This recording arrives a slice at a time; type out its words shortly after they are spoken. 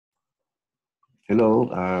Hello,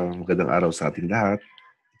 magandang araw sa ating lahat.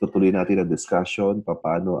 Tutuloy natin ang discussion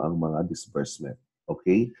paano ang mga disbursement.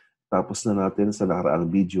 Okay? Tapos na natin sa nakaraang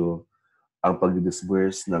video ang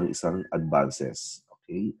pag-disburse ng isang advances.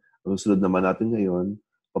 Okay? Ang susunod naman natin ngayon,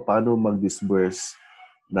 paano mag-disburse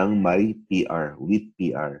ng may PR, with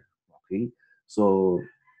PR. Okay? So,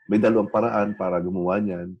 may dalawang paraan para gumawa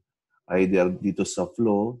niyan. Either dito sa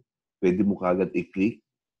flow, pwede mo kagad i-click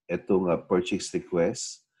itong purchase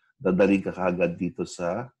request. Dadaling ka kagad dito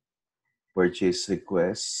sa purchase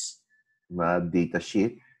request na data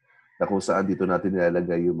sheet na kung saan dito natin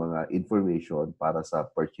nilalagay yung mga information para sa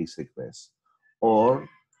purchase request. Or,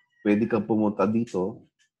 pwede kang pumunta dito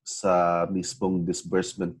sa mismong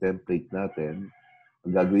disbursement template natin.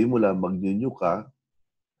 Ang gagawin mo lang, mag-new ka.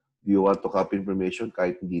 Do you want to copy information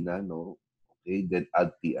kahit hindi na, no? Okay, then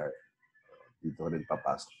add PR. Dito rin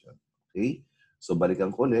papasok yan. Okay? So,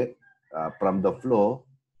 balikan ko ulit. From the flow,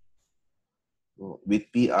 with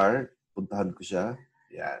PR, puntahan ko siya.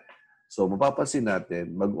 Yan. So, mapapansin natin,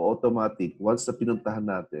 mag-automatic, once na pinuntahan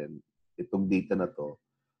natin itong data na to,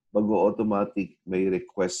 mag-automatic may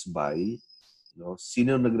request by. No?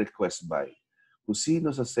 Sino nag-request by? Kung sino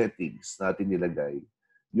sa settings natin nilagay,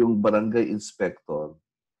 yung barangay inspector,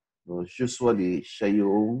 no? Usually, siya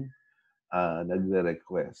yung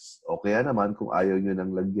nagre-request. O kaya naman, kung ayaw nyo nang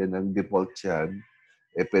lagyan ng default yan,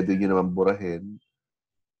 pwede nyo naman burahin.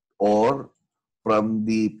 Or, from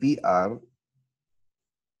the PR,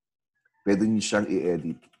 pwede nyo siyang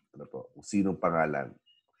i-edit. Ano po, kung sinong pangalan.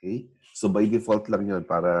 Okay? So, by default lang yun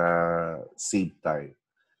para save time.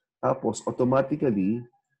 Tapos, automatically,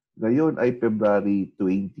 ngayon ay February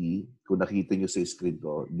 20. Kung nakita nyo sa screen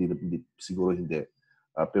ko, siguro hindi.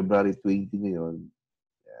 February 20 ngayon.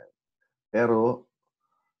 Yan. Pero,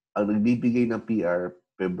 ang nagbibigay ng PR,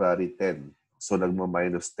 February 10. So,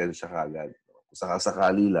 nagma-minus 10 siya kagad. Kung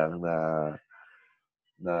sakasakali lang na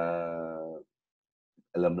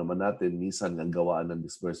alam naman natin, minsan ang gawaan ng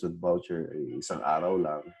disbursement voucher ay isang araw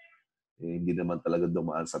lang, hindi naman talaga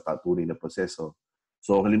dumaan sa tunay na proseso.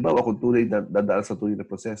 So, halimbawa, kung tunay dadaan sa tunay na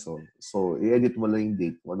proseso, so, i-edit mo lang yung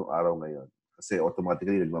date kung anong araw ngayon. Kasi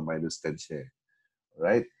automatically, nagma-minus 10 siya.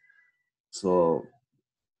 Right? So,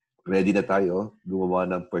 ready na tayo gumawa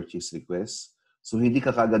ng purchase request. So, hindi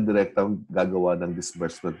ka kagad direktang gagawa ng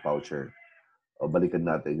disbursement voucher. O, balikan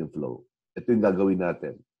natin yung flow. Ito yung gagawin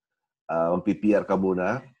natin. Mag-PPR ka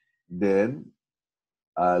muna. Then,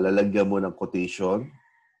 lalagyan mo ng quotation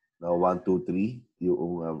na 1, 2, 3.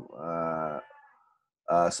 Yung,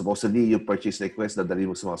 supposedly, yung purchase request, dadali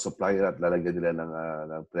mo sa mga supplier at lalagyan nila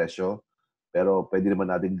ng presyo. Pero pwede naman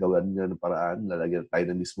natin gawin yun ng paraan. Lalagyan tayo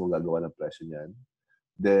na mismo gagawa ng presyo niyan.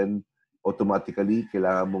 Then, automatically,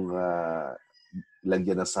 kailangan mong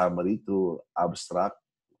lagyan ng summary to abstract.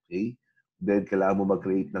 Okay? Then, kailangan mo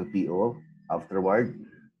mag-create ng PO afterward.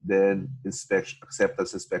 Then,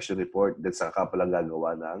 acceptance inspection report. Then, saka pa lang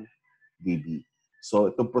gagawa ng DB. So,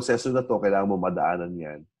 itong proseso na to, kailangan mo madaanan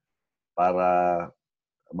yan para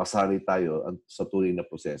masanay tayo sa tunay na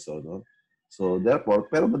proseso. No? So, therefore,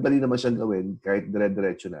 pero madali naman siyang gawin kahit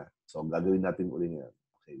dire-diretso na. So, gagawin natin uli ngayon.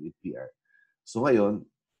 Okay, with PR. So, ngayon,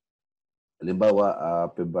 halimbawa,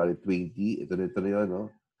 February 20, ito na yun, no?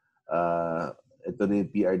 Ito na yung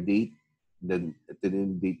PR date. Then, ito na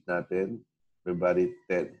yung date natin, February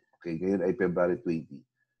 10. Okay, ngayon ay February 20.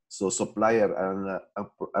 So, supplier,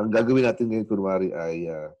 ang gagawin natin ngayon, kunwari, ay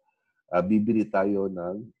bibili tayo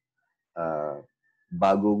ng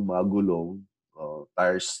bagong mga gulong,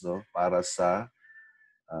 tires, no, para sa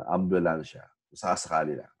ambulansya.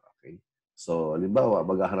 Sakasakali lang. Okay? So, halimbawa,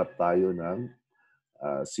 maghahanap tayo ng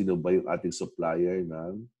sino ba yung ating supplier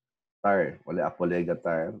ng tire. Wala, Apolega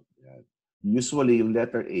Tire. Yan. Usually, yung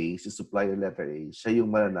letter A, si supplier letter A, siya yung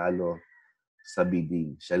mananalo sa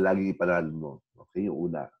bidding. Siya lagi ipanalo mo. Okay, yung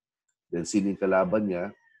una. Then, sino yung kalaban niya?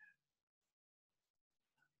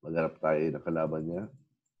 Maghanap tayo ng kalaban niya.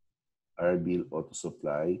 Arbil Auto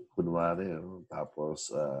Supply. Kunwari, no? Tapos,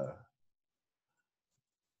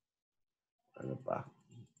 ano pa?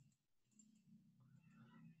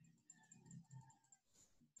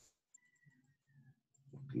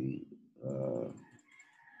 Okay.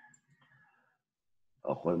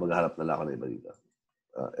 Okay, maghanap na lang ako na iba dito.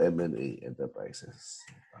 M&A Enterprises.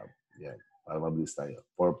 Yan. Para mabilis tayo.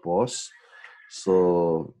 Purpose.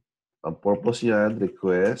 So, ang purpose yan,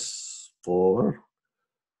 request for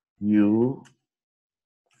new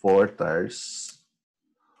 4 tires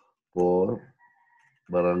for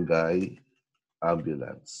barangay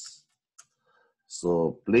ambulance.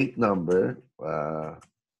 So, plate number,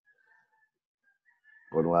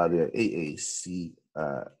 kunwari, AAC,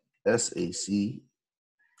 SAC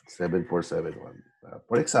 7471.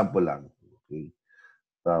 For example lang. Okay.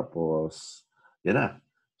 Tapos, yan na.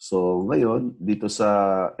 So, ngayon, dito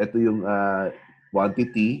sa, ito yung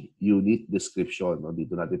quantity, unit, description. No?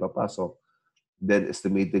 Dito natin papasok. Then,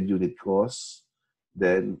 estimated unit cost.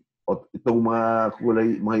 Then, itong mga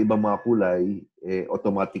kulay, mga ibang mga kulay,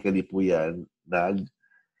 automatically po yan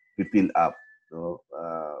nag-fill up. No?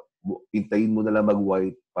 Hintayin mo na lang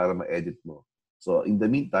mag-white para ma-edit mo. So, in the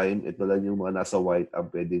meantime, ito lang yung mga nasa white ang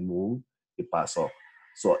pwede mong ipasok.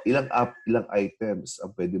 So, ilang items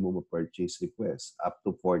ang pwede mo ma-purchase request? Up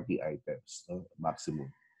to 40 items, no? Maximum.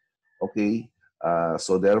 Okay?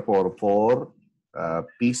 So, therefore, for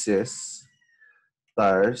pieces,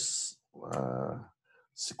 tires,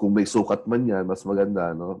 kung may sukat man yan, mas maganda,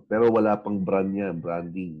 no? Pero wala pang brand yan,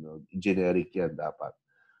 branding, no? Generic yan dapat.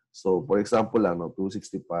 So, for example lang, no?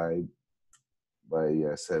 265 by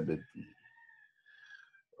 70.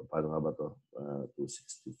 Paano nga ba to?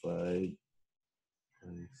 265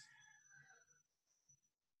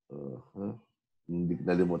 hindi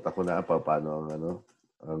nalimutan ko na paano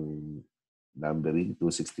ang numbering.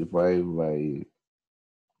 265 by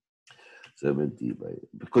 70 by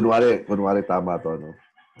kunwari tama to, no?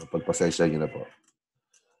 Pagpasensya niyo na po.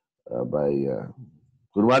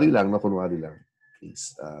 Kunwari lang.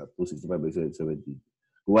 Is 265 by 70.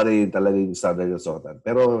 Kunwari talaga yung standard ng sukatan.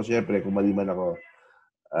 Pero syempre kung mali man ako,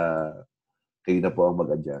 kayo na po ang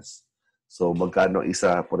mag-adjust. So magkano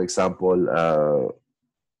isa, for example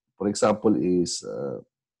is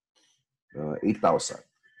 8,000.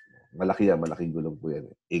 Malaking gulong po yan.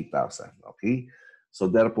 8,000. Okay? So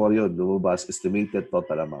therefore yun, lumabas estimated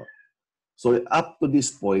total amount. So up to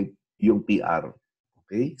this point, yung PR.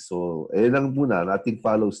 Okay? So, lang muna, nothing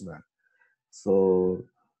follows na. So,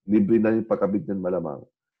 libre na yung pagkabit ng malamang.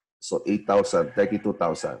 So, 8,000,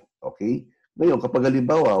 32,000. Okay? Ngayon, kapag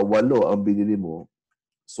halimbawa, 8 ang binili mo,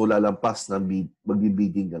 so lalampas ng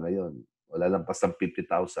magbibidding ka ngayon. O lalampas ng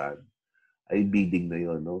 50,000, ay bidding na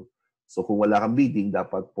yon, no? So, kung wala kang bidding,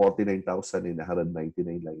 dapat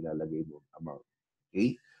 49,999 lang ilalagay mo amount.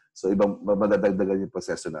 Okay? So, ibang madadagdagan yung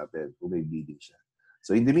proseso natin kung may bidding siya.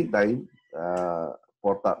 So, in the meantime, 4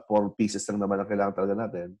 pieces lang naman ang kailangan talaga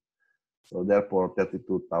natin. So, therefore,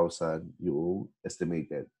 32,000 yung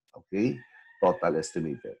estimated. Okay? Total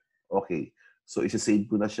estimated. Okay. So, isa-save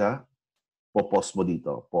ko na siya. Po-pause mo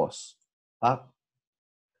dito. Pause.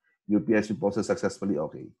 UPS process successfully.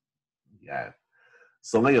 Okay. Yan.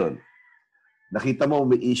 So, ngayon, nakita mo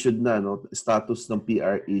may issued na, no? Status ng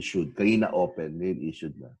PR issued. Kanina open, ngayon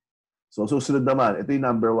issued na. So, susunod naman, ito yung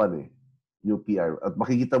number 1 yung PR. At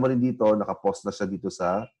makikita mo rin dito, nakapost na siya dito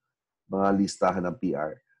sa mga listahan ng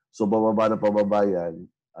PR. So, bababa yan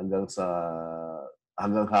hanggang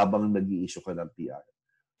habang nag-i-issue ka ng PR.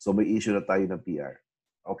 So, may issue na tayo ng PR.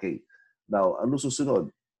 Okay. Now, ano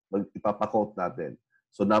susunod? Ipapakode natin.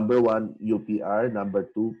 So, number 1, UPR. Number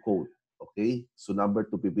 2, code. Okay? So, number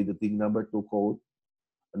 2, pipindutin number 2 code.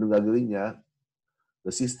 Anong gagawin niya?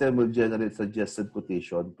 The system will generate suggested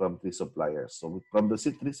quotation from 3 suppliers. So, from the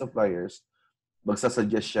 3 suppliers,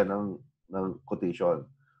 magsasuggest siya ng quotation.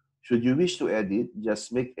 Should you wish to edit,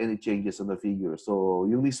 just make any changes on the figure. So,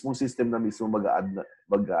 yung mismong system na mismo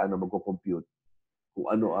magko-compute kung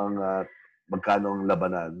ano ang magkano ang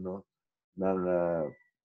labanan, no,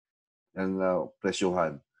 ng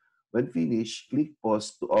presyohan. When finished, click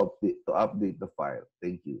pause to update the file.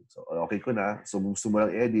 Thank you. So, okay ko na. So, gusto mo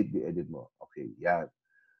lang edit, di-edit mo. Okay, yan.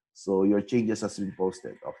 So, your changes has been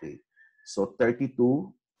posted. Okay. So, 32.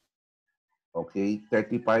 Okay,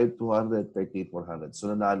 35,200, 38,400.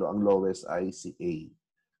 So, nanalo ang lowest ay si A.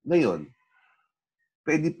 Ngayon,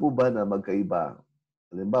 pwede po ba na magkaiba?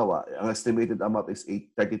 Halimbawa, ang estimated amount is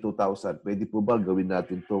 32,000. Pwede po ba gawin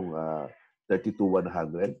natin itong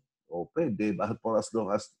 32,100? O pwede, bakit po as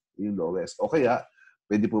long as yung lowest? O kaya,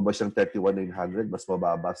 pwede po ba siyang 31,900, mas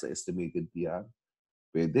mababa sa estimated PR?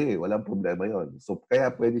 Pwede, walang problema yon. So,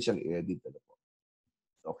 kaya pwede siyang i-edit.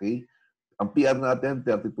 Okay? Ang PR natin,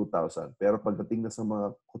 32,000. Pero pagdating na sa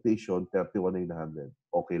mga quotation, 31,900.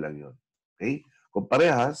 Okay lang yon. Okay? Kung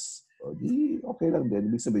parehas, di okay lang din.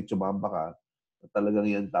 Ibig sabihin, tsumamba ka na talagang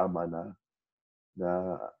yan tama na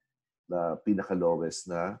pinaka-lowest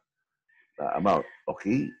na amount.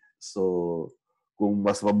 Okay? So, kung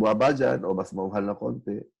mas mababa dyan o mas mahal na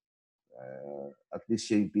konti, at least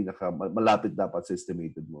siya yung malapit dapat sa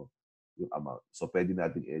estimated mo yung amount. So, pwede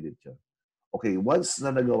natin edit siya. Okay, once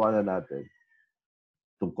na nagawa na natin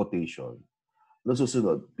itong quotation, ano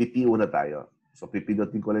susunod? PPO na tayo. So,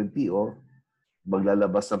 pipindutin ko lang PO,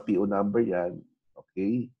 maglalabas ng PO number yan,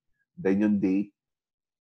 okay? Then yung date,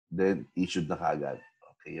 then issued na kagad.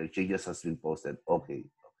 Okay, your changes has been posted.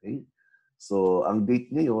 Okay, okay? So, ang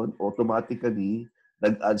date ngayon, automatically,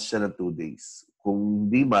 nag-add siya ng 2 days. Kung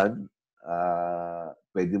hindi man,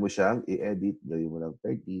 pwede mo siyang i-edit, gawin mo ng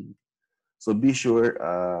 13. So be sure,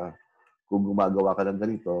 kung gumagawa ka ng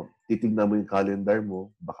ganito, titignan mo yung calendar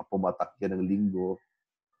mo, baka pumatak yan ng linggo,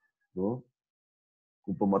 no?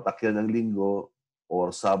 Kung pumatak yan ng linggo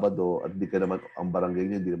or Sabado at di ka naman, ang barangay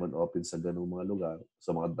niya hindi naman open sa ganung mga lugar,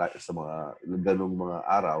 sa mga ganung mga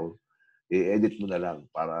araw, i-edit mo na lang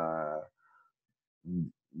para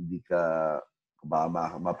hindi ka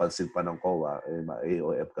baka mapansin pa ng COA,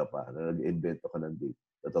 ma-AOF ka pa, na nag-invento ka ng date.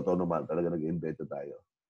 Sa totoo naman, talaga nag-invento tayo.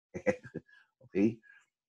 Okay?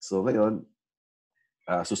 So ngayon,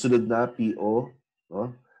 susunod na PO,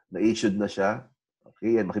 no? Na-issued na siya.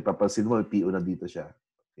 Okay? Yan, makipapansin mo, PO na dito siya.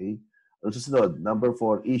 Okay? Ano susunod? Number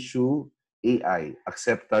 4, issue AI,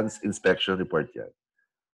 Acceptance Inspection Report yan.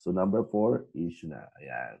 So number 4, issue na.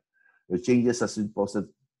 Ayan. Your changes has been posted,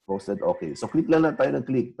 okay. So click lang tayo ng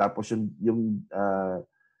click. Tapos yung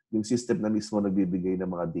system na mismo nagbibigay ng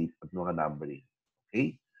mga date at mga numbering.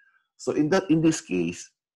 Okay? So in this case,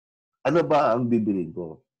 ano ba ang bibilin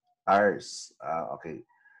ko? Hours. Okay.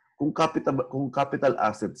 Kung capital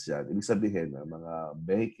assets yan, ibig sabihin mga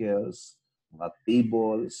vehicles, mga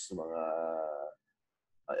tables,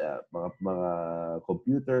 mga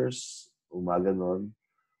computers, mga ganon,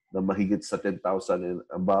 na mahigit sa 10,000 and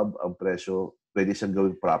above ang presyo, pwede siyang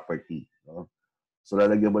gawing property. No? So,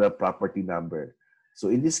 lalagyan mo na property number.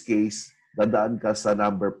 So, in this case, dadaan ka sa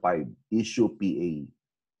number 5, issue PA.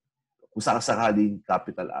 Kung sakaling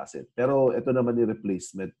capital asset. Pero ito naman yung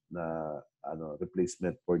replacement na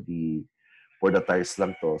replacement for the tires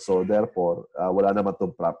lang to. So, therefore, wala naman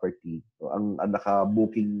tong property. So, ang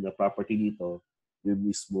naka-booking na property dito, yung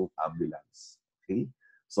mismo ambulance. Okay?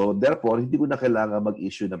 So, therefore, hindi ko na kailangan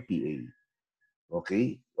mag-issue ng PA.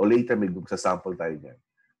 Okay? O later, may sample tayo niyan.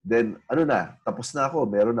 Then, tapos na ako.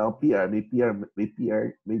 Meron na akong PR, may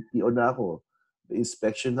PO na ako. May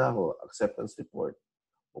inspection na ako, acceptance report.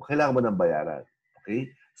 O kailangan mo ng bayaran. Okay?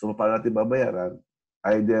 So, paano natin babayaran?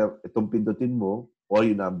 Either itong pindutin mo o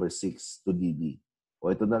yung number 6 to DB. O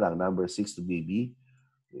ito na lang, number 6 to DB.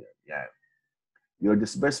 Yan. Your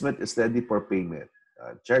disbursement is ready for payment.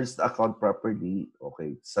 Charge the account properly.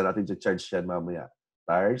 Okay. Saan natin charge yan mamaya?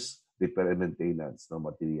 Tires, repair and maintenance ng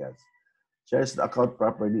materials. Charge the account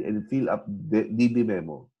properly and fill up the DB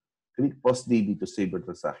memo. Click post DB to save your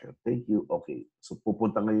transaction. Thank you. Okay. So,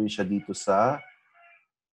 pupunta ngayon siya dito sa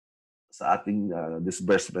ating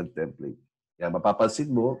disbursement template. Kaya mapapansin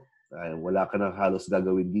mo, wala ka nang halos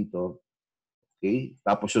gagawin dito. Okay?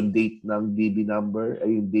 Tapos yung date ng DB number,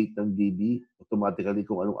 ay yung date ng DB, automatically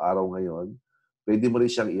kung anong araw ngayon, pwede mo rin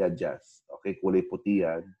siyang i-adjust. Okay? Kulay puti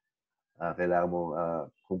yan. Kailangan mo,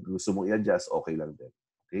 kung gusto mong i-adjust, okay lang din.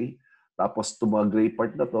 Okay? Tapos itong mga gray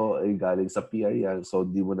part na to ay galing sa PR yan, so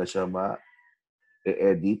hindi mo na siya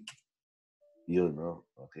ma-edit. Yun, no?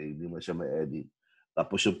 Okay, hindi mo na siya ma-edit.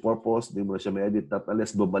 Tapos yung purpose, hindi mo na siya ma-edit not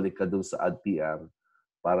unless bumalik ka dun sa add PR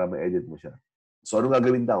para ma-edit mo siya. So, ano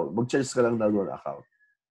gagawin daw? Mag-charge ka lang daw ng account.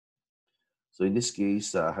 So, in this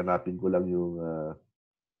case, hanapin ko lang yung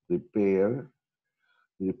repair,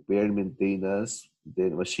 maintenance,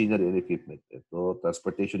 then machinery and equipment. Ito,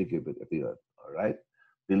 transportation equipment. Ito yun. Alright?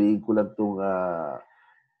 Piliin ko lang itong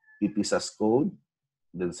PPSAS code,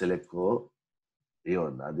 then select ko.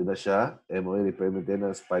 Yun, nandun na siya. MOA repair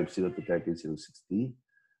maintenance 502-13060.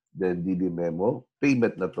 Then DB memo.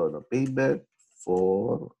 Payment na to. No? Payment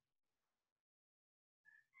for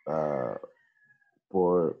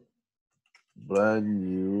brand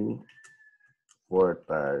new 4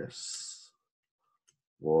 tires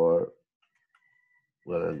for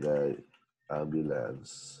barangay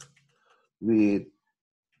ambulance with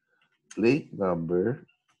plate number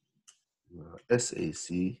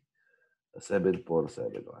SAC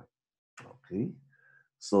 7471. Okay?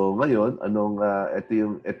 So ngayon,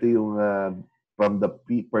 ito yung from the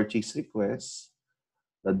purchase request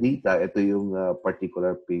na data, ito yung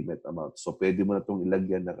particular payment amount. So pwede mo na itong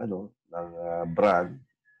ilagyan ng ng brand.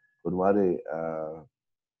 Kunwari,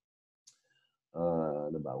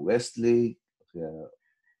 Westlake, kaya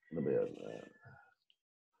ano ba yun?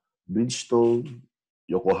 Bridgestone,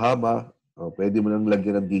 Yokohama. Pwede mo nang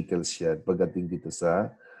lagyan ng details yan pagdating dito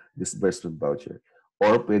sa disbursement voucher.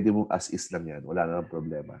 Or pwede mong as is lang yan. Wala na ng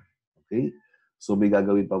problema. Okay? So may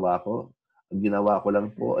gagawin pa ba ako? Ang ginawa ko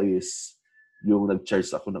lang po is yung nag-charge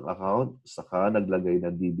ako ng account, saka naglagay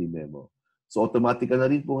ng DB memo. So automatic na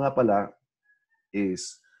rin po nga pala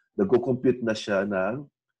is nagko-compute na siya ng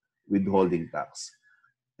withholding tax.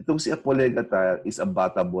 Itong si Apolega Tire is a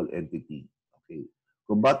battable entity. Okay.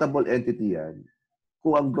 Kung battable entity yan,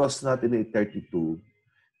 kung ang gross natin ay 32,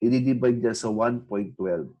 i-divide niya sa 1.12.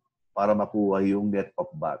 para makuha yung net of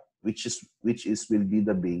VAT, which is will be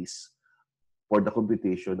the base for the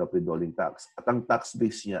computation of withholding tax. At ang tax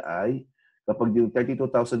base niya ay kapag yung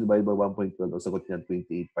 32,000 divided by 1.12, ang sagot niyan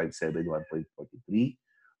 28,571.43.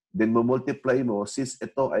 Then mo-multiply mo, since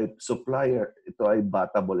ito ay supplier, ito ay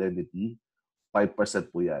batable entity,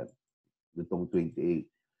 5% po yan, itong 28.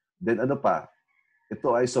 Then ano pa?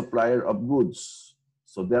 Ito ay supplier of goods.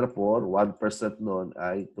 So therefore, 1% nun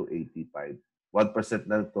ay 285.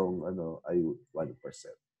 1% na itong ay 1%.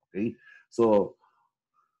 Okay? So,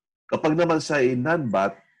 kapag naman siya ay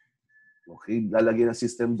non-VAT, okay, lalagyan ng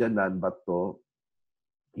system dyan, non-VAT to,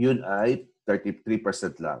 yun ay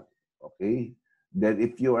 33% lang. Okay? Then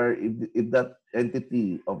if that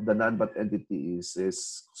entity of the non-VAT entity is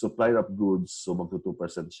supplier of goods, so magto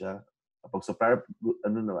 2% siya. Kapag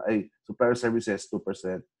supplier services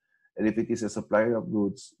 2%, and if it is a supplier of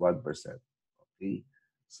goods 1%. Okay?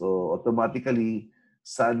 So automatically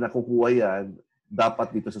saan nakukuha yan?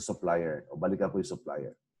 Dapat dito sa supplier. O balikan ko yung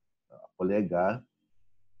supplier. Apulega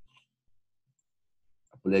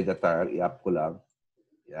tire, i-up ko lang.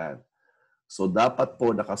 Yan. So, dapat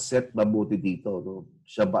po nakaset mabuti dito. No?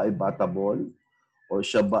 Siya ba ay batable? Or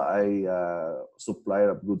siya ba ay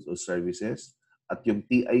supplier of goods or services? At yung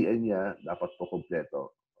TIN niya, dapat po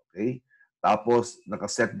kompleto. Okay? Tapos,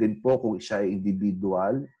 nakaset din po kung siya ay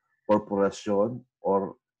individual, corporation,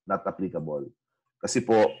 or not applicable. Kasi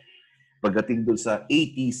po, pagdating dun sa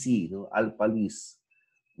ATC, no, Alpha List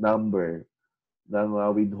number ng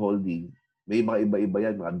withholding, may mga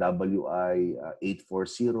iba-iba yan, mga WI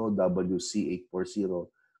 840, WC 840.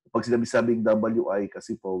 Pag sinabi-sabing WI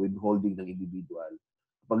kasi po, withholding ng individual.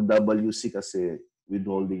 Pag WC kasi,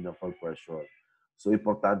 withholding ng corporation. So,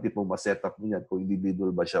 importante po ma-set up mo yan kung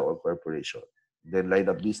individual ba siya or corporation. Then,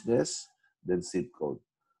 line of business, then zip code.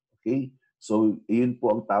 Okay? So, iyon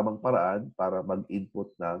po ang tamang paraan para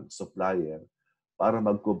mag-input ng supplier para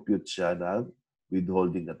mag-compute siya ng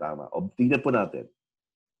withholding na tama. O, tingnan po natin.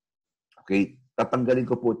 Okay, tatanggalin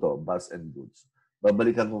ko po ito, bus and goods.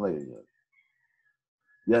 Babalikan ko ngayon yun.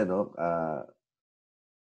 Yan, no?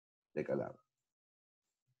 Teka lang.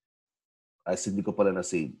 As hindi ko pala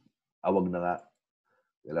na-save. Awag na nga.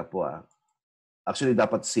 Wala po Actually,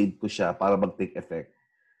 dapat save ko siya para mag-take effect.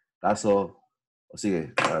 Kaso,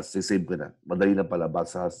 sige, save ko na. Madali na pala.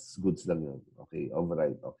 Bus goods lang yun. Okay,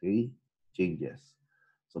 override. Okay, changes.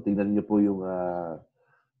 So, tingnan niyo po yung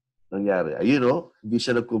nangyari. Ayun, no? Hindi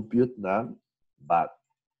siya nag-compute ng VAT.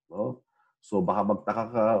 No? So, baka magtaka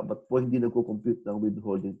ka, ba't po hindi nagko-compute ng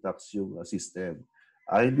withholding tax yung system?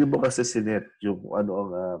 Hindi mo kasi sinet yung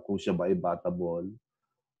kung siya ba ay batable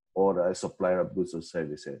or supplier of goods or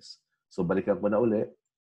services. So, balikan ko na uli.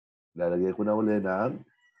 Lalagay ko na uli ng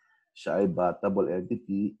siya ay batable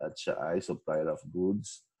entity at siya ay supplier of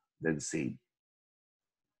goods, then save.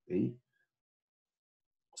 Okay?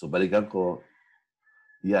 So, balikan ko.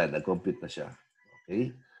 Yan, nag-compute na siya.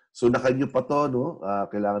 Okay? So, nakanyo pa to, no?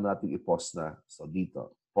 Kailangan natin i-pause na. So,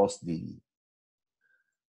 dito. Pause DB.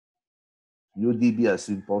 New DB has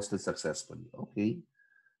been posted successfully. Okay?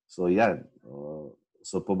 So, yan.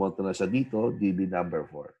 So, pumunta na siya dito, DB number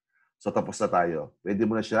 4. So, tapos na tayo. Pwede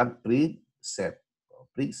mo na siyang print-set.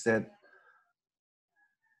 Print-set.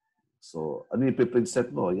 So, ano yung print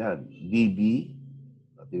set mo? Yan. DB.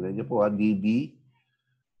 Tingnan niyo po, DB,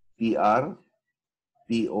 PR,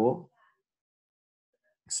 PO,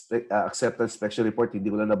 acceptance inspection report, hindi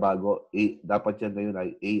ko na nabago. Dapat yan ngayon ay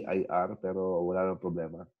AIR, pero wala nang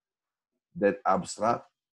problema. Then abstract,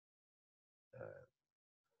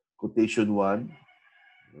 quotation 1,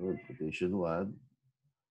 quotation 1,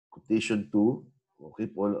 quotation 2, okay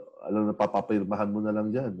po, alam na papapirmahan mo na lang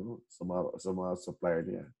dyan, no? sa mga supplier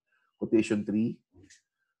niya. Quotation 3,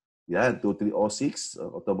 yan, 2306,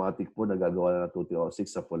 automatic po, nagagawa na ng 2306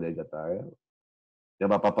 sa Polega Tire.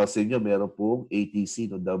 Kaya mapapansin nyo, meron pong ATC,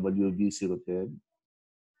 no, WV010.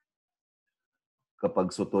 Kapag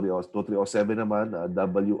 2307 naman,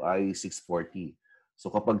 WI640. So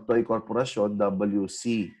kapag ito ay korporasyon,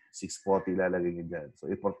 WC640 lalagay nyo dyan. So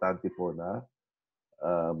importante po na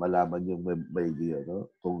malaman yung may no?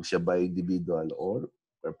 Kung siya ba individual or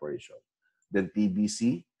corporation. Then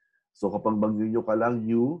PBC. So kapag mag-renew ka lang,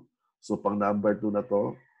 new. So pang number 2 na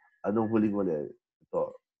to, anong huling-huli?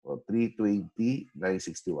 Ito.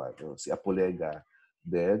 320,961. Si Apulega,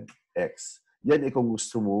 then X. Yan kung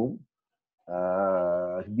gusto mong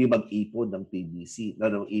hindi mag-ipon ng PBC,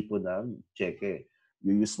 ipon ng cheque.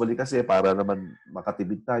 Usually kasi para naman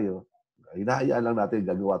makatipid tayo, hinahayaan lang natin,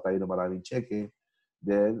 gagawa tayo ng maraming cheque,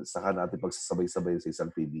 then saka natin pagsasabay-sabay sa isang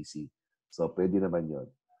PBC. So, pwede naman yon.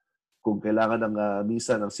 Kung kailangan ng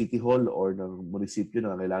minsan ng City Hall or ng munisipyo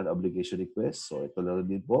na kailangan obligation request, so ito lang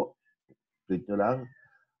din po. print nyo lang.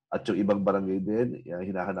 At yung ibang barangay din,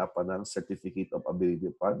 hinahanapan ng Certificate of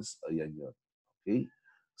Ability Funds. Ayan yun. Okay?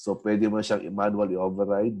 So, pwede mo siyang manually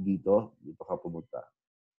override dito. Dito ka pumunta.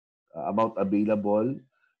 Amount available,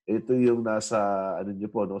 ito yung nasa, ano nyo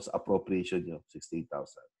po, no, sa appropriation nyo,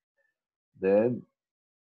 68,000. Then,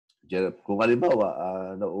 kung halimbawa,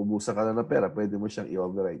 naubusan ka na ng pera, pwede mo siyang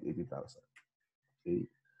i-override, 80,000. Okay?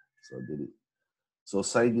 So, delete. So,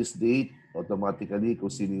 sign this date, automatically, kung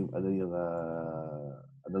sino yung,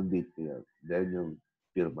 anong date niya. Then, yung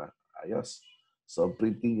firma. Ayos. So, ang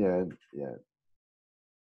printing yan, yan.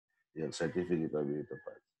 Yung certificate of ability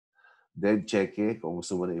part. Then, cheque, kung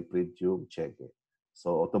gusto mo na i-print yung cheque.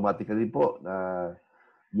 So, automatically po, na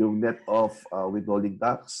yung net of withholding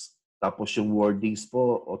tax, tapos yung wordings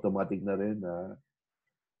po, automatic na rin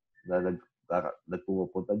na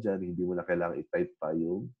nagpumupunta dyan, hindi mo na kailangan i-type pa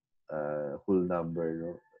yung whole number,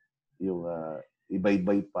 no? Yung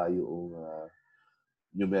iba-ibay pa yung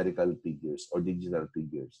numerical figures or digital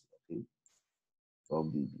figures. Okay?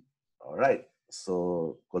 From DB. Alright.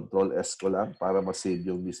 So, Control S ko lang para ma-save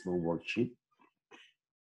yung mismong worksheet.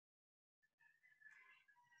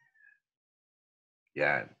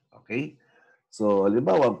 Yan. Okay? So,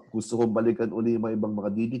 halimbawa, gusto kong balikan uli yung mga ibang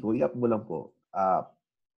mga DB ko, i-up mo lang po. Up.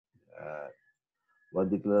 One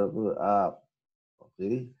declare ko, up.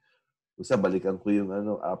 Okay? Gusto, balikan ko yung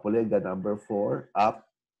Apolega number 4, up.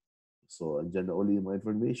 So, andyan na uli yung mga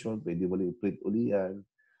information. Pwede mo ulit i-print uli yan.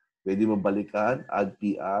 Pwede mo balikan, add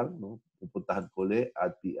PR, no? Pupuntahan ko ulit,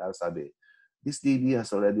 add PR, sabi, this DB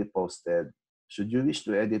has already posted. Should you wish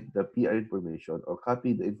to edit the PR information or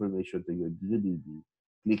copy the information to your new DB,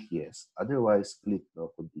 click yes. Otherwise, click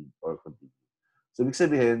no, continue or continue. So, ibig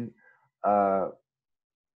sabihin,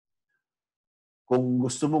 kung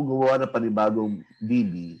gusto mong gumawa ng panibagong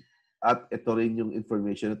DB at ito rin yung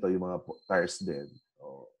information nito, yung mga tires din,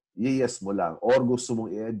 yes mo lang. Or gusto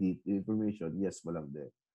mong i-edit yung information, yes mo lang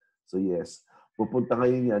din. So, yes. Pupunta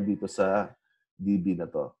ngayon yan dito sa DB na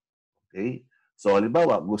to. Okay? So,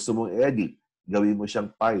 halimbawa, gusto mong i-edit, gawin mo siyang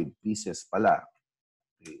 5 pieces pala.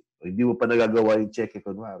 Okay? O, hindi mo pa nagagawa yung check,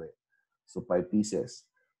 kunwari. So, 5 pieces.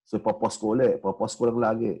 So, papost ko ulit. Papost ko lang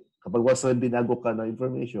lagi. Kapag once na binago ka na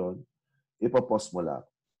information, ipapost mo lang.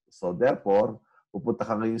 So, therefore, pupunta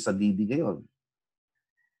ka ngayon sa DB ngayon.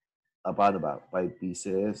 Paano ba? 5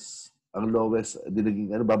 pieces. Ang lowest, dinaging,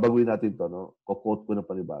 babaguhin natin to, no? Ko-quote ko na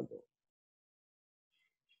panibago.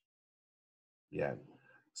 Yan.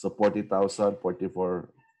 So, 40,000, 44,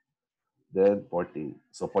 then 40.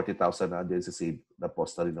 So, 40,000 na din sa save.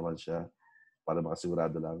 Na-post na rin naman siya para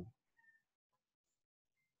makasigurado lang.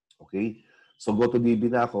 Okay? So, go to DB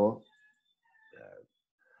na ako.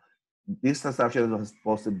 This transaction has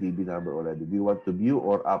posted DB number already. Do you want to view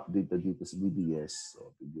or update the details sa DB? Yes.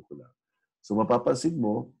 So, video ko lang. So, mapapansin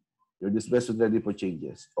mo, your disbursement ready for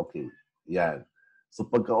changes. Okay. Yan. So,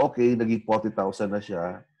 pagka okay, naging 40,000 na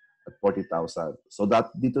siya at 40,000. So,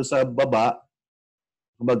 dito sa baba,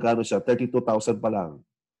 magkano siya? 32,000 pa lang.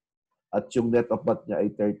 At yung net of VAT niya ay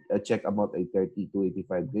check amount ay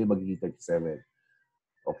 3285. Ngayon, magiging 37.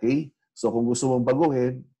 Okay? So, kung gusto mong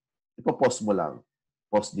baguhin, ipapost mo lang.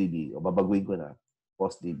 Post DB. O babaguhin ko na.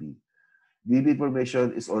 Post DB. DB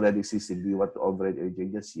information is already existing. Do you want to override any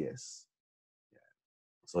changes? Yes.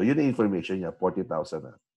 So, yun yung information niya. 40,000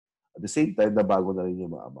 na. At the same time, nabago na rin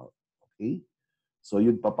yung mga amount. Okay? So,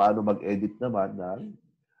 yun pa paano mag-edit naman ng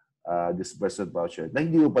disbursement voucher na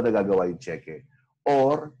hindi mo pa nagagawa yung cheque.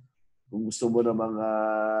 Or, kung gusto mo namang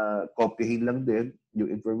kopyahin lang din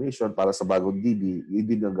yung information para sa bagong DB, yun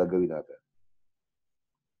din ang gagawin natin.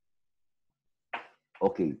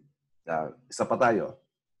 Okay. Isa pa tayo.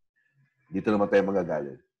 Dito naman tayo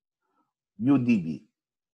magagaling. New DB.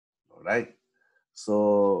 Alright?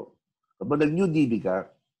 So, kapag nag-new DB ka,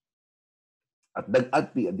 at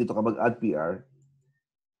nag-add PR, dito ka mag-add PR,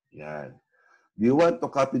 yan. Do you want to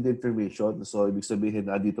copy the information? So, ibig sabihin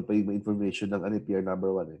na dito pa yung information ng PR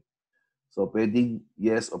number 1 eh. So, pwedeng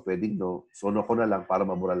yes o pwedeng no. So, no ko na lang para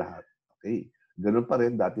mabura lahat. Okay? Ganun pa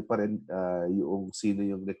rin, dati pa rin yung sino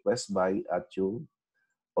yung request by at yung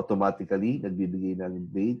automatically nagbibigay ng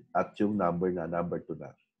date at yung number 2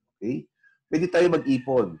 na. Okay? Pwede tayo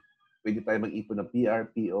mag-ipon. Pwede tayo mag-ipon ng PR,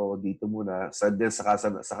 PO dito muna. Then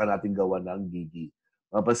saka natin gawa ng DB.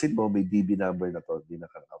 Mapansin mo, may DB number na to. Hindi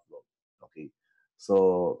naka-upload. Okay?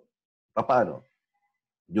 So, paano?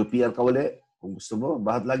 New PR ka uli. Kung gusto mo,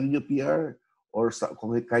 bakit lagi new PR? Or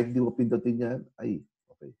kung kahit hindi mo pindutin yan, ay,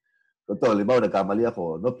 okay. Ito, halimbawa, nagkamali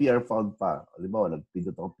ako, no PR found pa. Halimbawa,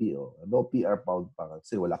 nagpindot akong PO. No PR found pa.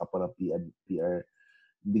 Kasi wala ka pa ng PR.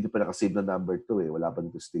 Hindi ka pa nakasave na number 2 eh. Wala pa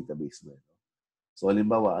dito sa database mo. So,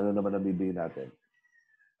 halimbawa, ano naman ang bibigyan natin?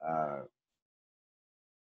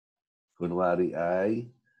 kunwari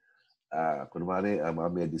ay, kunwari,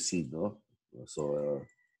 mga medicine, no? So,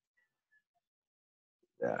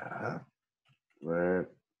 mer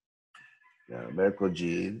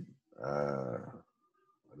Mercogene,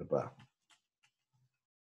 ano pa?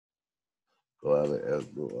 Kunwari,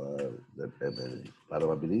 ml, para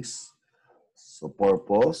mabilis. So,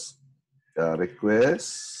 purpose,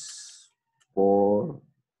 request for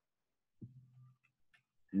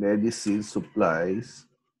medicine supplies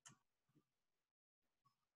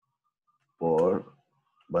for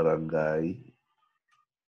barangay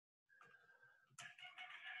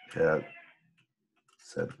health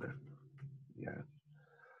center. Yan.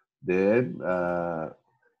 Then,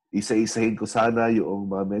 isa-isahin ko sana yung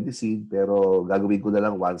mga medicine, pero gagawin ko na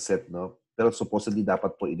lang one set, no? Pero supposedly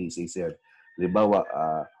dapat po ini-isa-isa yan. Halimbawa,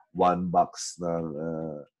 one box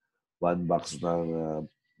ng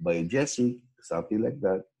Biogesic, something like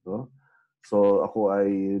that, no? So ako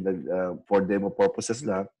ay for demo purposes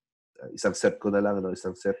lang, isang set ko na lang, no?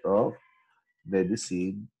 Isang set of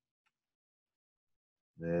medicine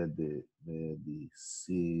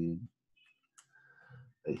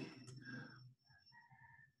ay,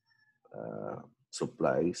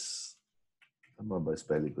 supplies. Tama ba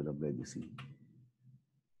spelling ko ng medicine?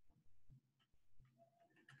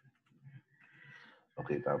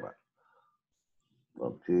 Okay, tama.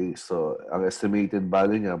 Okay, so ang estimated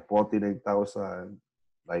value niya, 49,900.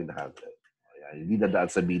 Ayan, hindi dadaan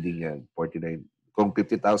sa bidding yan. 49. Kung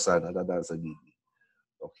 50,000, dadaan sa bidding.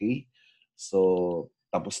 Okay? So,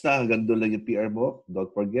 tapos na. Hanggang doon lang yung PR mo.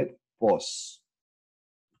 Don't forget, pause.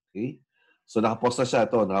 Okay? So, naka-pause na siya.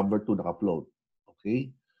 Ito, number 2, naka-upload.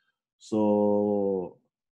 Okay? So,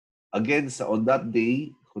 again, on that day,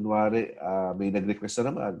 kunwari, may nag-request na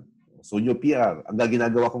naman. So, yung PR. Ang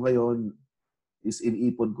ginagawa ko ngayon is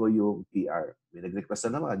inipon ko yung PR. May nag-request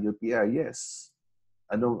na naman. Yung PR, yes.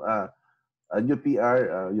 Anong, yung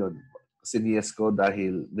PR, yun. Kasi yes ko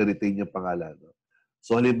dahil na-retain yung pangalan. No?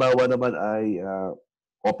 So, halimbawa naman ay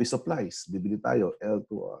office supplies. Bibili tayo,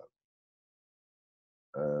 L2R.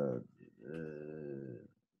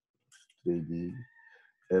 Trading,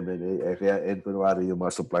 M&A. Kaya, kunwari yung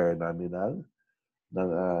mga supplier namin ng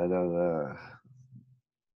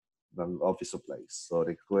office supplies. So,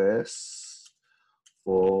 request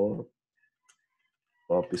for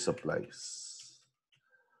office supplies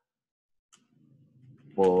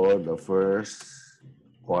for the first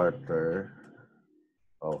quarter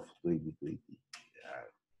of 2020. Yan.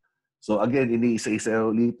 So again, iniisa-isa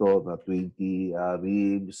ulit ito na 20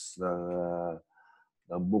 reams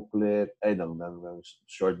ng booklet, ay ng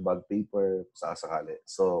short bag paper, sakali.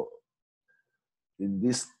 So in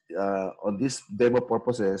this on this demo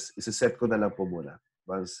purposes, isi-set ko na lang po muna.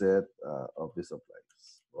 One set office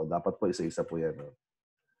supplies. O dapat po isa-isa po yan. No?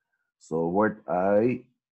 So worth ay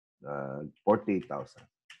 48,000.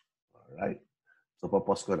 Alright. So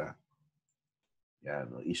papost ko na.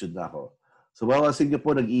 Yan, no? Issued na ako. So mawasin niyo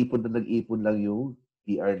po, nag-iipon lang yung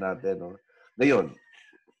PR natin. No? Ngayon,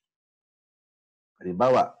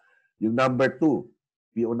 halimbawa, yung number 2,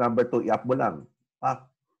 PO number 2, i-up mo lang. Pak.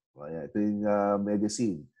 Ayan, ito yung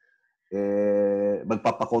medicine.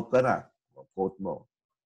 Magpapaquote ka na. Quote mo.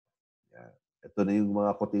 Yan. Ito na yung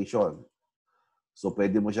mga quotation. So,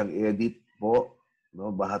 pwede mo siyang edit po.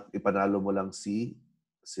 No? Bahat ipanalo mo lang si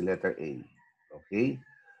letter A. Okay?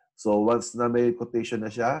 So, once na may quotation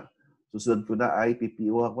na siya, susunod ko na ay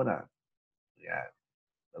PPO ko na. Yan.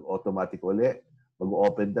 Mag-automatic uli.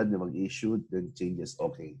 Mag-open down, mag-issued, then changes.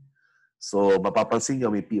 Okay. So, mapapansin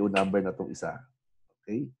nyo, may PO number na itong isa.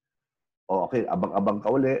 Okay? O, okay, abang-abang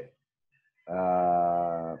ka uli.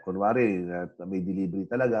 Kunwari, may delivery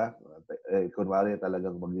talaga. Kunwari,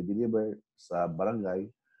 talagang mag-deliver sa barangay.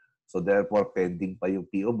 So, therefore, pending pa yung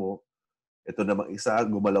PO mo. Ito namang isa,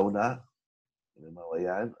 gumalaw na.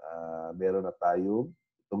 Ayan. Meron na tayo.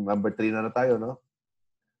 Itong number 3 na tayo, no?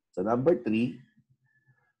 So, number 3,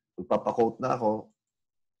 magpapaquote na ako.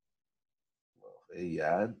 Okay,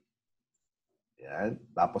 yan. Yan.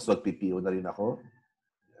 Tapos mag-PPO na rin ako.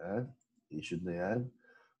 Yan. Issued na yan.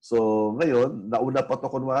 So, ngayon, nauna pa to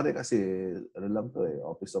kunwari kasi ano lang to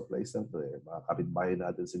office supplies lang to Mga kapitbahay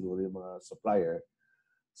natin siguro yung mga supplier.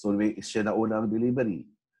 So, siya nauna ang delivery.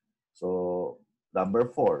 So, number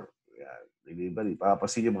 4. Yan. Delivery.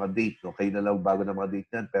 Papasin yung mga date. No? Kayo na lang bago ng mga date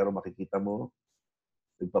yan. Pero makikita mo,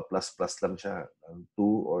 nagpa-plus-plus lang siya. Ng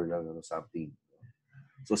 2 or ng something.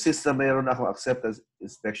 So, since na mayroon akong acceptance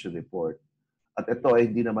inspection report, at ito ay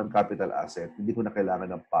hindi naman capital asset, hindi ko na kailangan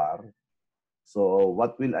ng PAR. So,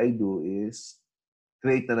 what will I do is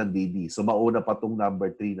create na ng DD. So, mauna pa itong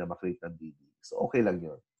number 3 na makreate ng DD. So, okay lang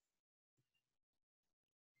yun.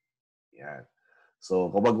 Yan.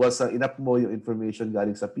 So, kapag once na inap mo yung information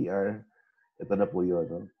galing sa PR, ito na po yun,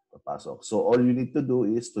 no? Papasok. So, all you need to do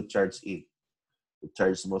is to charge it.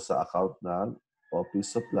 I-charge mo sa account ng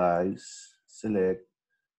office supplies, select,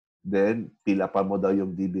 then fill up mo daw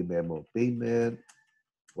yung DB memo. Payment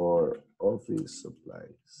for office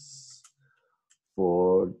supplies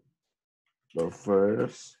for the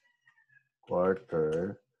first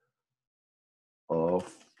quarter of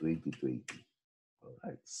 2020.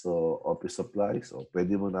 Alright. So, office supplies,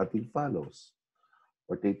 pwede mo nating follows.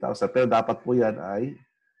 48,000. Pero dapat po yan ay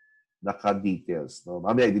naka-details. No?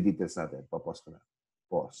 Mamaya i-details natin. Papause ko na.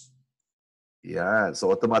 Pause. Yan.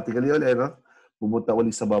 So, automatically ulit, no? Pumunta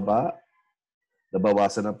ulit sa baba,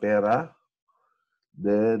 nabawasan ng pera,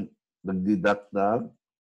 then, nag-deduct ng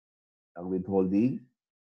ang withholding,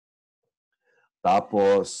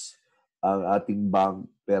 tapos, ang ating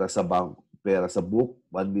pera sa book,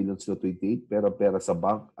 1,028,000, pero pera sa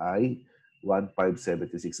bank ay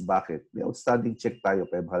 1,576. Bakit? May outstanding check tayo,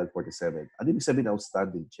 547. Ano ibig sabihin ng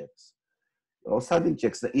outstanding checks? Outstanding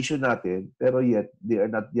checks na issue natin, pero yet, they are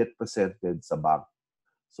not yet presented sa bank.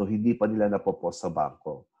 So, hindi pa nila napopost sa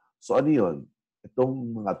bangko. So, ano yun?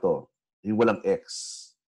 Itong mga to, yung walang X.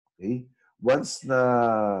 Okay? Once na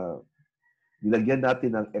nilagyan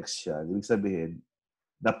natin ng X siya, ibig sabihin,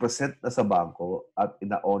 na-present na sa bangko at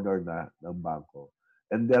ina-honor na ng bangko.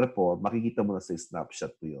 And therefore, makikita mo na sa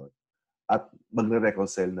snapshot mo yun. At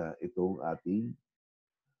magre-reconcile na itong ating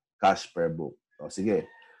cash per book. O, sige.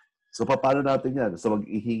 So, paano natin yan? So,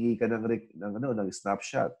 mag-ihingi ka ng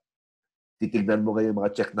snapshot. Titignan mo kayo yung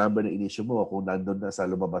mga check number na in-issue mo kung nandun na sa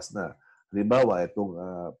lumabas na. Halimbawa, itong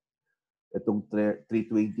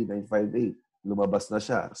 320,958, lumabas na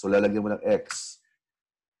siya. So, lalagyan mo ng X.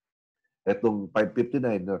 Itong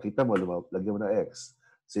 559, nakita mo, lagyan mo ng X.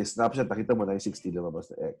 Sa snapshot, nakita mo 960, lumabas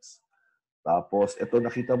na X. Tapos, ito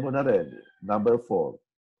nakita mo na rin, number 4.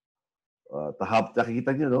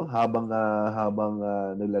 Nakikita nyo, no? Habang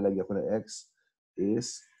naglalagyan ko ng X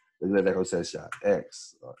is nagre-reconcile siya.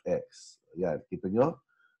 X. X. Yan. Kita nyo?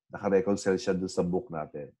 Naka-reconcile siya dun sa book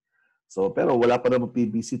natin. So, pero wala pa naman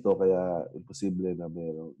PBC to, kaya imposible na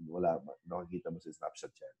wala, nakikita mo sa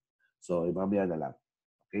snapshot yan. So, mamaya na lang.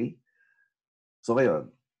 Okay? So, ngayon,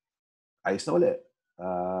 ayos na ulit.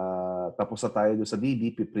 Tapos na tayo doon sa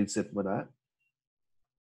DD, piprint set mo na.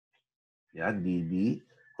 Yan, DD.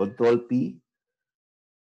 Control P.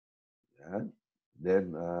 Yan.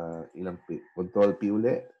 Then, ilang P? Control P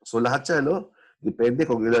uli. So, lahat siya, no? Depende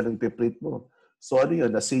kung ilan ang piprint mo. So, ano yun?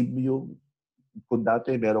 Na-save mo yung, kung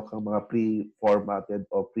dati meron kang mga pre-formatted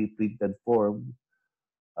o pre-printed form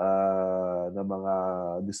na mga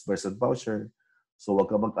disbursement voucher. So, wag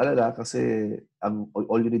ka mag-alala kasi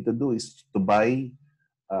all you need to do is to buy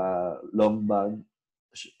longband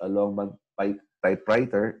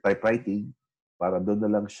typewriting para doon na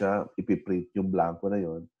lang siya ipiprint yung blanco na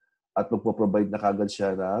yon at magpo-provide na kagad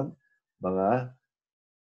siya ng mga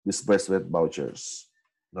disbursement vouchers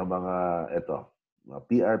ng mga mga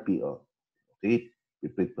PRPO. Okay?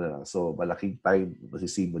 Iprint mo na. So, malaking time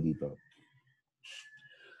masisave mo dito.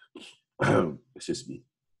 Excuse me.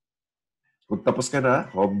 Kung tapos ka na,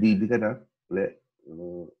 home DB ka na, ulit.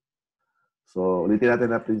 So, ulitin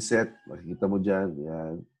natin na print set. Makikita mo dyan.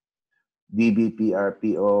 Yan. DB,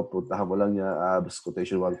 PRPO, puntahan mo lang niya. ABS,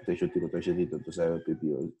 quotation 1, quotation 2, quotation 3, 27,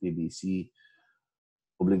 PPO, PBC,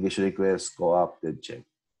 obligation request, co-op, then check.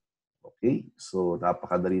 Okay? So,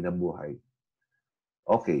 napakadali ng buhay.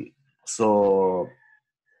 Okay. So,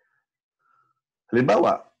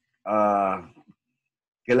 halimbawa,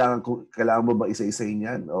 kailangan mo ba isa-isahin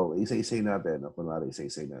yan? O, isa-isahin natin. O, kunwari,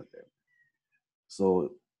 isa-isahin natin.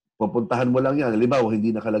 So, pupuntahan mo lang yan. Halimbawa,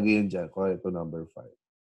 hindi nakalagay yan dyan. Kung ito number 5.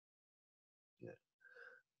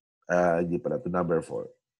 Hindi pala. Ito number 4.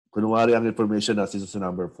 Kunwari ang information na sa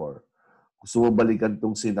number 4. Gusto mo balikan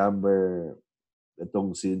itong si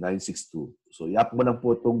 962. So, i-up mo lang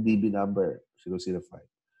po itong DB number, 005.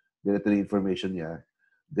 Then, ito yung information niya.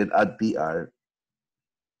 Then, add PR.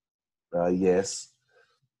 Yes.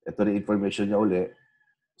 Ito yung information niya uli.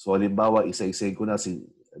 So, halimbawa, isa-isahin ko na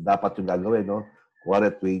dapat yung gagawin, no? Kuwari,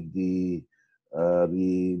 20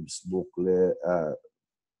 ribs, booklet,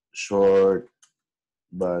 short,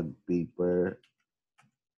 bond paper.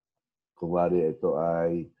 Kunwari, ito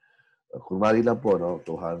ay, kunwari lang po, no?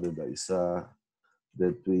 200 na isa,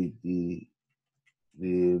 then 20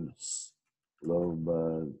 ribs, long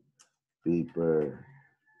bond paper.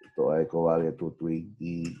 Ito ay, kunwari,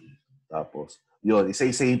 220. Tapos, yun,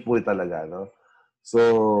 isa-isahin po talaga, no?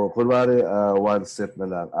 So, kunwari, one set na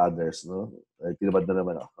lang, others, no? Tinabad na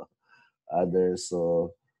naman ako. Others,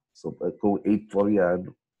 so kung 8-4 yan,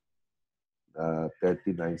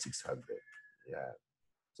 39,600. Yan.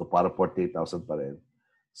 So, para 48,000 pa rin.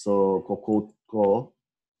 So, quote ko,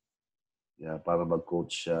 yan, para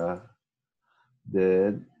mag-quote siya.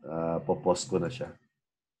 Then, popost ko na siya.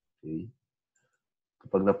 Okay?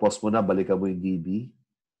 Kapag na-post mo na, balikan mo yung DB.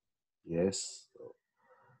 Yes.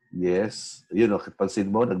 Yes. Yun, okay. Pansin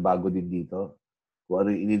mo, nagbago din dito. Kung ano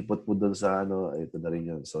yung in-input mo doon sa ano, ito na rin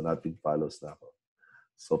yun. So, nothing follows na ako.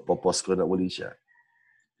 So, popost ko na uli siya.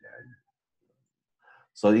 Yan.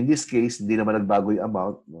 So, in this case, hindi naman nagbago yung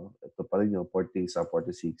amount. No? Ito pa rin yung 40 sa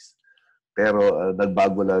 46. Pero,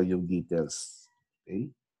 nagbago lang yung details. Okay?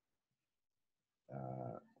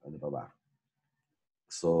 Ano pa ba?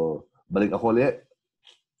 So, balik ako ulit.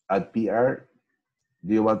 Add PR.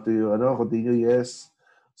 Do you want to continue? Yes.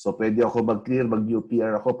 So, pwede ako mag-clear, mag-new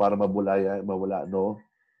PR ako para mawala, no?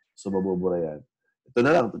 So, mabubura yan. Ito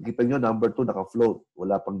na lang. Kita nyo, number 2, naka-float.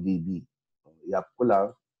 Wala pang DB. I-up ko lang.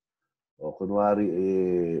 O, kunwari,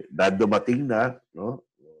 dumating na, no?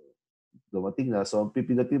 Dumating na. So, ang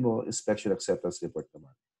pipindutin mo, inspection acceptance report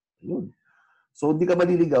naman. Yun. So, hindi ka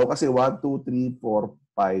maliligaw kasi 1, 2, 3, 4,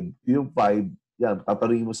 5. Yung 5, yan,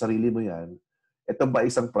 tatanungin mo sarili mo yan. Ito ba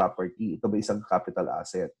isang property? Ito ba isang capital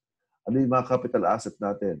asset? Ano yung mga capital asset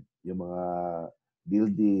natin? Yung mga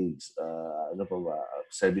buildings, ano pa ba?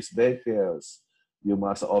 Service vehicles, yung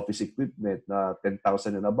mga sa office equipment na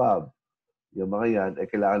 10,000 and above. Yung mga yan,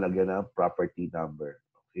 kailangan lagyan ng property number.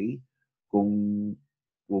 Okay? Kung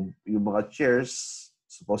yung mga chairs,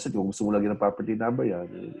 supposedly, kung gusto mo lagyan ng property number yan,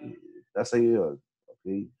 nasa iyo yun.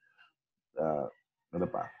 Okay? Ano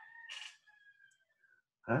pa?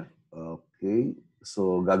 Ha? Okay.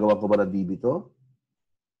 So, gagawa ko ba ng DB to?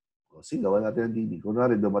 O, sige, gawa natin ng DB.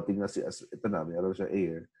 Kunwari, dumating na ito na, meron siya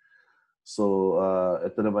air. So,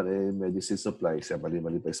 ito naman medicine supplies.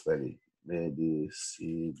 Mali-mali pa spelling.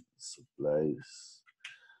 Medicine supplies.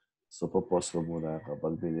 So, popost ko muna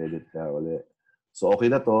kapag pinedit ka ulit. So, okay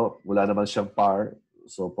na to. Wala naman siyang par.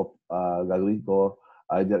 So, gagawin ko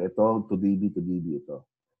either ito to DB ito.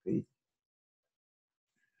 Okay?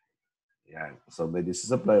 Yan. So,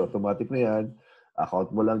 medicine supply, automatic na yan.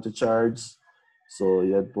 Account mo lang to charge. So,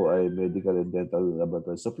 yan po ay medical and dental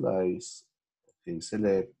laboratory supplies. Okay,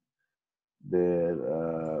 select. Then,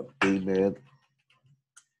 payment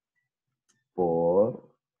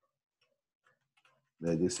for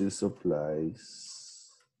medicine supplies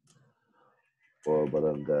for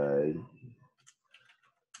barangay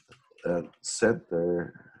and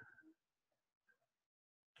center.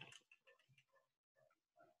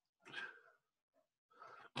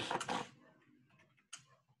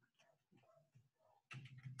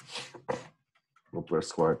 For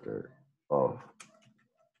first quarter of.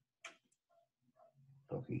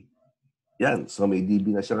 Okay. Yan. So, may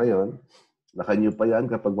DB na siya ngayon. Nakanyo pa yan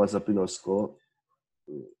kapag once na pinost ko,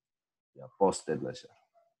 posted na siya.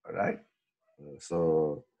 Alright?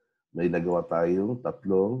 So, may nagawa tayong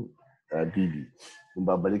tatlong DB. Kung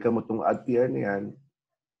babalikan mo itong add PR na yan,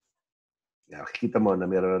 makikita mo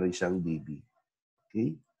na meron na rin siyang DB.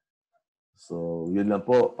 Okay? So, yun lang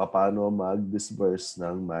po, paano mag-disburse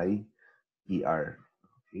ng my PR.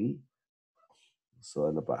 Okay?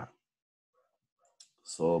 So, ano pa?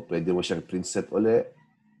 So, pwede mo siyang print set uli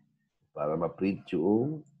para ma-print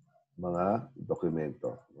yung mga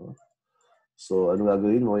dokumento. No? So, ano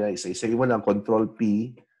gagawin mo? Yan, isa-isayin mo lang, Control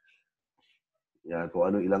P. Yan, kung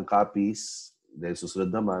ano ilang copies. Then,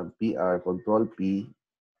 susunod naman, PR, Control P.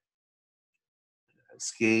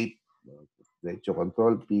 Escape. Diretso,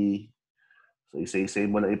 Control P. So,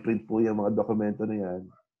 isa-isayin mo lang i-print po yung mga dokumento na yan.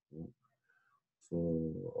 So,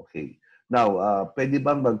 okay. Now, pwede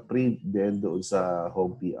bang mag-print din doon sa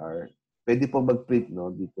home PR? Pwede po mag-print,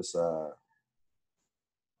 no, dito sa...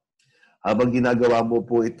 Habang ginagawa mo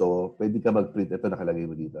po ito, pwede ka mag-print. Ito nakalagay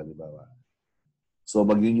mo dito, halimbawa. So,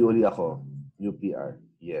 mag-renew ulit ako. New PR.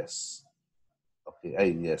 Yes. Okay.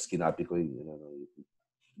 Ay, yes. Kinapi ko yung...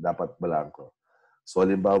 dapat blanco. So,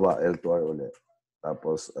 halimbawa, L2R ulit.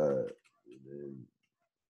 Tapos,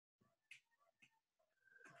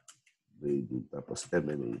 tapos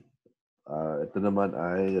MNA. Ito naman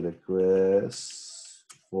ay request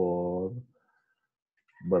for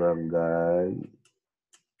barangay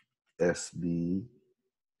SB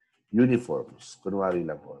uniforms. Kunwari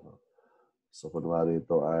lang po. No? So, kunwari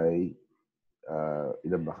ito ay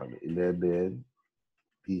ilan ba kami? 11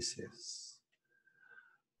 pieces.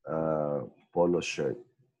 Polo shirt.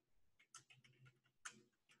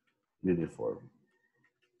 Uniform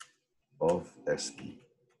of SB.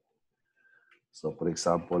 So, for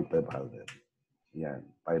example, 500. Yan,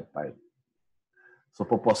 5-5. So,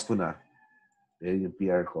 popost ko na. Yan yung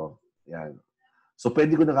PR ko. Yan. So,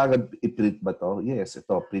 pwede ko na kagad i-print ba to? Yes,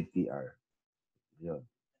 ito, print PR. Yun.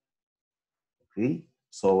 Okay?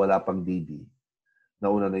 So, wala pang DB.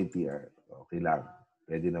 Nauna na yung PR. Okay lang.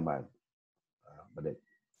 Pwede naman. Balik.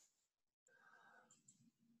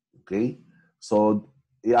 Okay? So,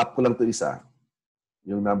 i-up ko lang to isa.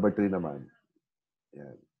 Yung number 3 naman.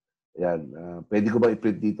 Yan. Yan. Pwede ko ba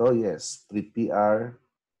i-print dito? Yes. Print PR,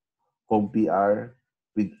 home PR,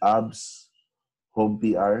 print abs, home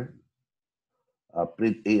PR,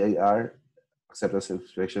 print AIR, acceptance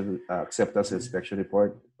inspection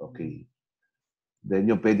report. Okay. Then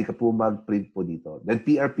yung pwede ka po mag-print po dito. Then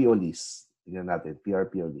PRPO list. Tingnan natin,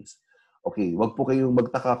 PRPO list. Okay, wag po kayong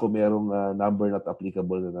magtaka kung merong number not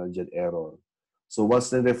applicable na nandiyan error. So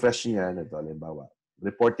once na-refresh niya, ito halimbawa,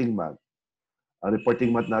 reporting month. Ang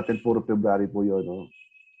reporting month natin, puro February po yun. No?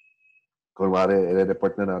 Kunwari,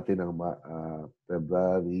 i-report na natin ang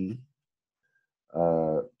February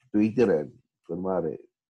 20 rin. Kunwari,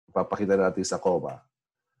 papakita natin sa COMA.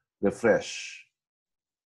 Refresh.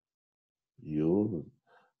 Yun.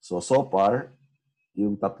 So far,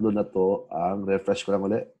 yung tatlo na to, ang refresh ko lang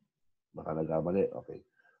ulit. Baka nagkamali. Okay.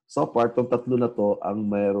 So far, itong tatlo na to, ang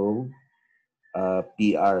mayroong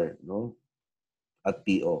PR, no? At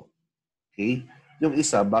PO. Okay? Yung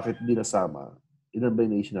isa, bakit hindi nasama? Ilan ba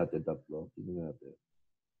yung nation natin? Tatlo. Tingnan natin.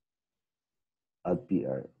 At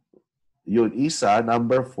PR. Yun, isa,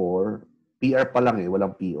 number 4, PR pa lang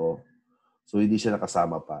walang PO. So, hindi siya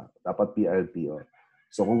nakasama pa. Dapat PR and PO.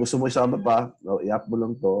 So, kung gusto mo isama pa, i-up mo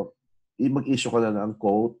lang to, mag-issue ka na ng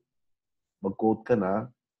quote, mag-quote ka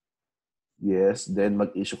na, yes, then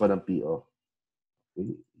mag-issue ka ng PO.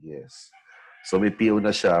 Okay? Yes. So, may PO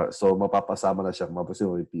na siya. So, mapapasama na siya. Kung mapasin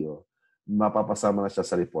mo may PO. Mapapasama na siya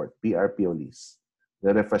sa report. PR, PO list.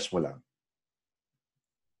 Then, refresh mo lang.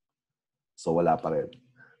 So, wala pa rin.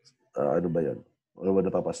 Ano ba yan? Ano ba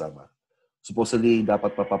napapasama? Supposedly,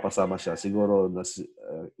 dapat mapapasama siya. Siguro,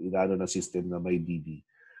 inano na system na may DB.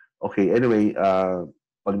 Okay, anyway,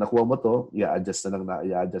 pag nakuha mo to, i-adjust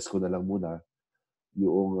ko na lang muna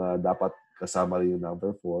yung dapat kasama rin yung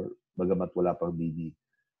number 4, bagamat wala pang DB.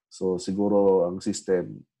 So, siguro, ang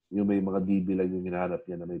system, yung may mga DB lang yung hinahanap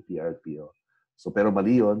niya na may PRPO. So, pero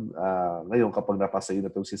mali yun. Ngayon, kapag napasa yun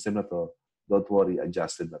na itong system na to, don't worry,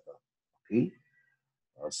 adjusted na to. Okay?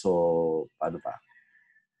 So, paano pa?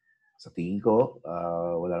 Sa tingin ko,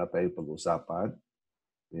 wala na tayong pag-usapan.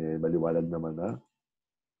 Maliwalag naman na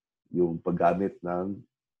yung paggamit ng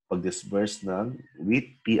pag-disburse ng with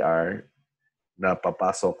PR na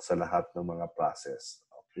papasok sa lahat ng mga process.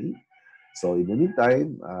 Okay? So, in the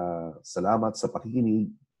meantime, salamat sa pakikinig.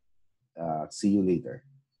 See you later.